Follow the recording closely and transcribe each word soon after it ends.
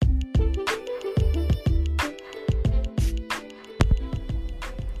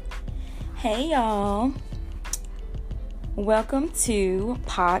Hey y'all, welcome to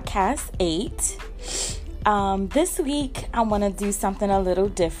podcast 8. This week I want to do something a little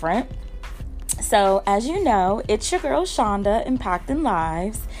different. So as you know, it's your girl Shonda impacting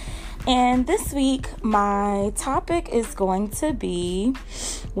lives, and this week my topic is going to be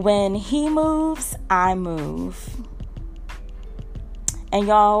when he moves, I move. And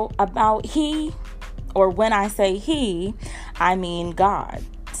y'all, about he, or when I say he, I mean God.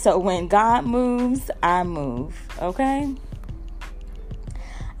 So when God moves, I move, okay?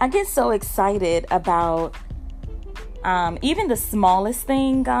 I get so excited about even the smallest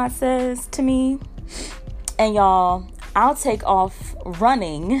thing God says to me. And y'all, I'll take off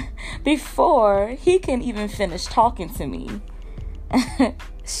running before he can even finish talking to me.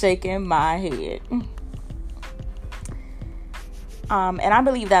 Shaking my head. And I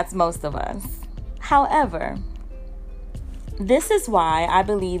believe that's most of us. However, this is why I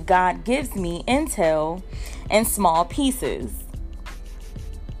believe God gives me intel in small pieces.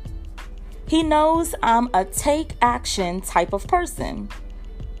 He knows I'm a take action type of person.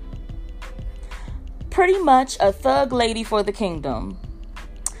 Pretty much a thug lady for the kingdom.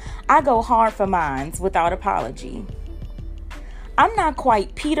 I go hard for mines without apology. I'm not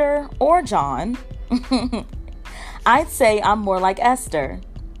quite Peter or John. I'd say I'm more like Esther.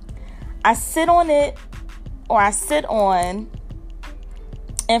 I sit on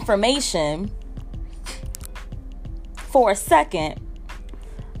information for a second,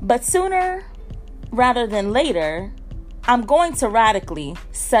 but sooner rather than later, I'm going to radically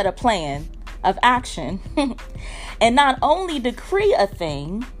set a plan of action and not only decree a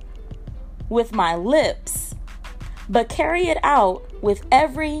thing with my lips, but carry it out with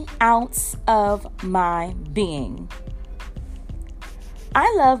every ounce of my being.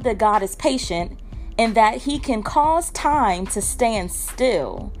 I love that God is patient in that he can cause time to stand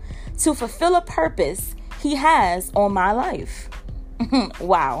still to fulfill a purpose he has on my life.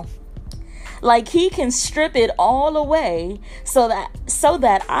 Wow. Like he can strip it all away so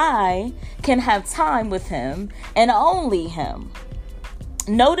that I can have time with him and only him.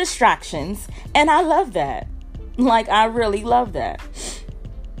 No distractions, and I love that. Like I really love that.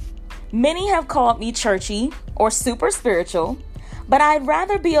 Many have called me churchy or super spiritual, but I'd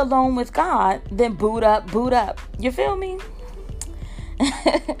rather be alone with God than boot up. You feel me?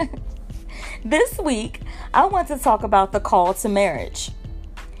 This week, I want to talk about the call to marriage.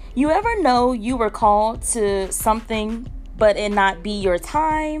 You ever know you were called to something, but it not be your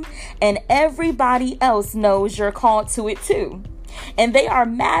time, and everybody else knows you're called to it too, and they are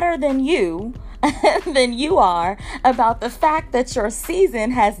madder than you are about the fact that your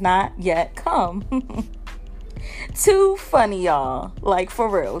season has not yet come. Too funny, y'all. Like, for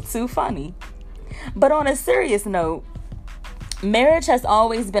real, too funny. But on a serious note, marriage has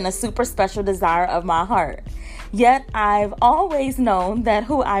always been a super special desire of my heart. Yet I've always known that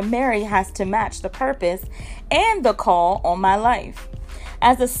who I marry has to match the purpose and the call on my life.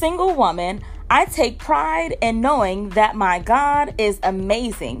 As a single woman, I take pride in knowing that my God is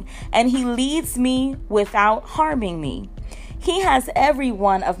amazing and he leads me without harming me. He has every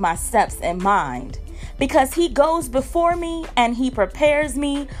one of my steps in mind, because he goes before me and he prepares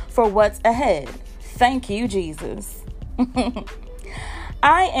me for what's ahead. Thank you, Jesus.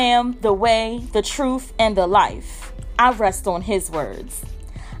 I am the way, the truth, and the life. I rest on his words.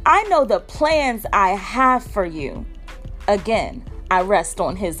 I know the plans I have for you. Again, I rest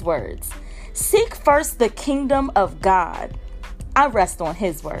on his words. Seek first the kingdom of God. I rest on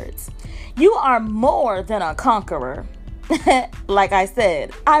his words. You are more than a conqueror. Like I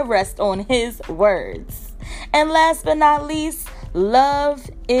said, I rest on his words. And last but not least, love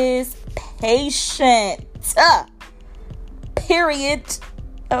is patient. Period.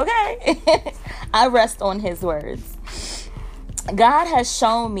 Okay? I rest on his words. God has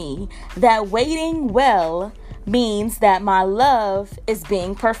shown me that waiting well means that my love is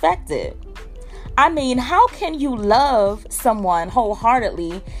being perfected. I mean, how can you love someone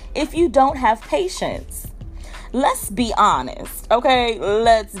wholeheartedly if you don't have patience? Let's be honest, okay?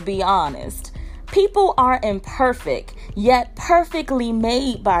 Let's be honest. People are imperfect, yet perfectly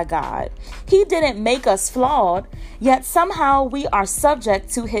made by God. He didn't make us flawed, yet somehow we are subject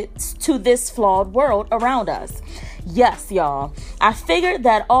to this flawed world around us. Yes, y'all. I figured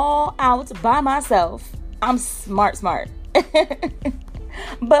that all out by myself. I'm smart.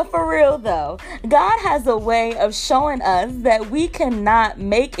 But for real though, God has a way of showing us that we cannot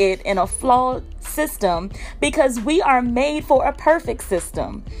make it in a flawed system because we are made for a perfect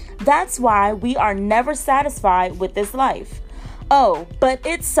system. That's why we are never satisfied with this life. Oh, but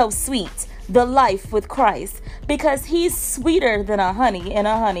it's so sweet the life with Christ, because he's sweeter than a honey in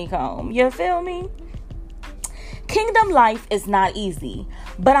a honeycomb. You feel me? Kingdom life is not easy,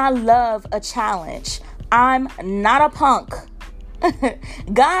 but I love a challenge. I'm not a punk.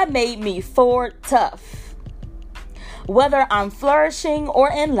 God made me Ford tough. Whether I'm flourishing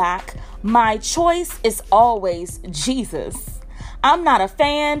or in lack, my choice is always Jesus. I'm not a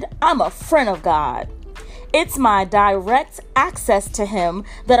fan, I'm a friend of God. It's my direct access to him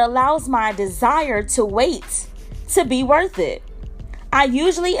that allows my desire to wait to be worth it. I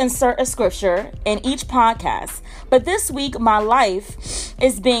usually insert a scripture in each podcast, but this week my life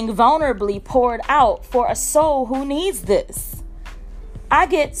is being vulnerably poured out for a soul who needs this. I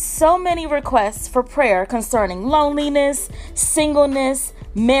get so many requests for prayer concerning loneliness, singleness,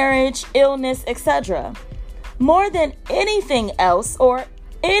 marriage, illness, etc. More than anything else or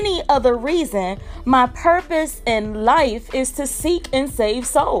any other reason, my purpose in life is to seek and save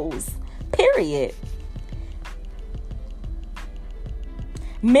souls. Period.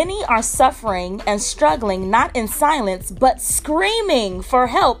 Many are suffering and struggling, not in silence, but screaming for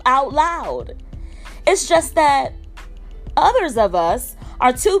help out loud. It's just that others of us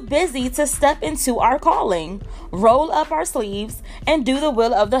are too busy to step into our calling, roll up our sleeves, and do the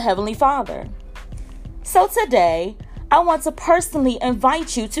will of the Heavenly Father. So today, I want to personally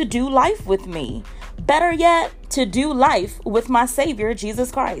invite you to do life with me. Better yet, to do life with my Savior,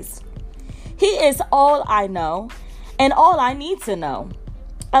 Jesus Christ. He is all I know and all I need to know.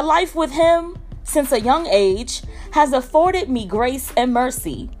 A life with him since a young age has afforded me grace and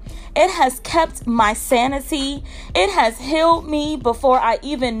mercy. It has kept my sanity. It has healed me before I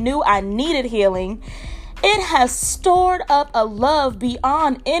even knew I needed healing. It has stored up a love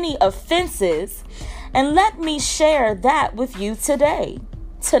beyond any offenses. And let me share that with you today,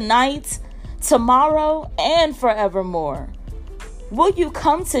 tonight, tomorrow, and forevermore. Will you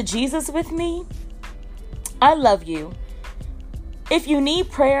come to Jesus with me? I love you. If you need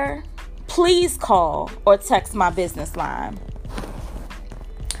prayer, please call or text my business line.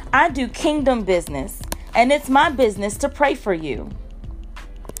 I do kingdom business, and it's my business to pray for you.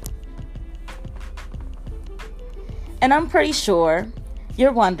 And I'm pretty sure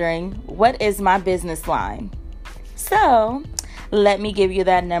you're wondering, what is my business line? So let me give you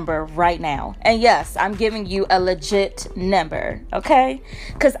that number right now. And yes, I'm giving you a legit number, okay?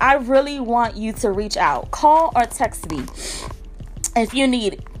 Because I really want you to reach out. Call or text me if you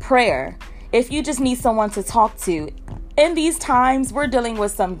need prayer, if you just need someone to talk to. In these times, we're dealing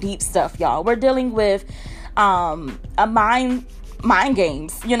with some deep stuff, y'all. We're dealing with a mind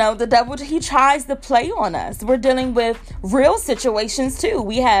games. You know, the devil, he tries to play on us. We're dealing with real situations too.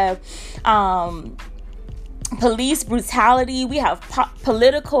 We have police brutality. We have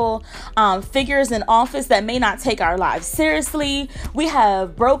political figures in office that may not take our lives seriously. We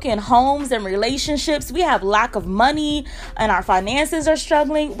have broken homes and relationships. We have lack of money and our finances are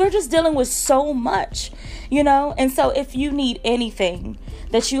struggling. We're just dealing with so much, you know? And so if you need anything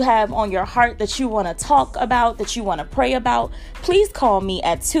that you have on your heart that you want to talk about, that you want to pray about, please call me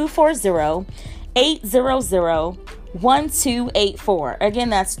at 240-800-1284. Again,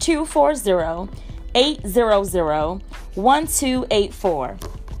 that's 240-800-1284.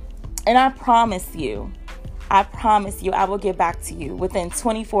 And I promise you, I will get back to you within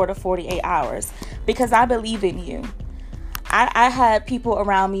 24 to 48 hours because I believe in you. I had people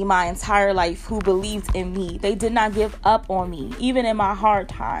around me my entire life who believed in me. They did not give up on me, even in my hard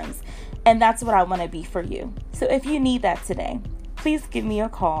times. And that's what I want to be for you. So if you need that today, please give me a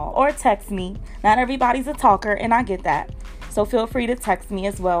call or text me. Not everybody's a talker, and I get that. So feel free to text me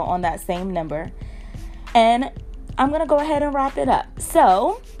as well on that same number. And I'm going to go ahead and wrap it up.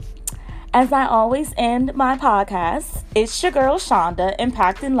 So, as I always end my podcast, it's your girl Shonda,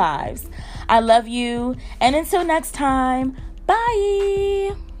 impacting lives. I love you. And until next time, bye.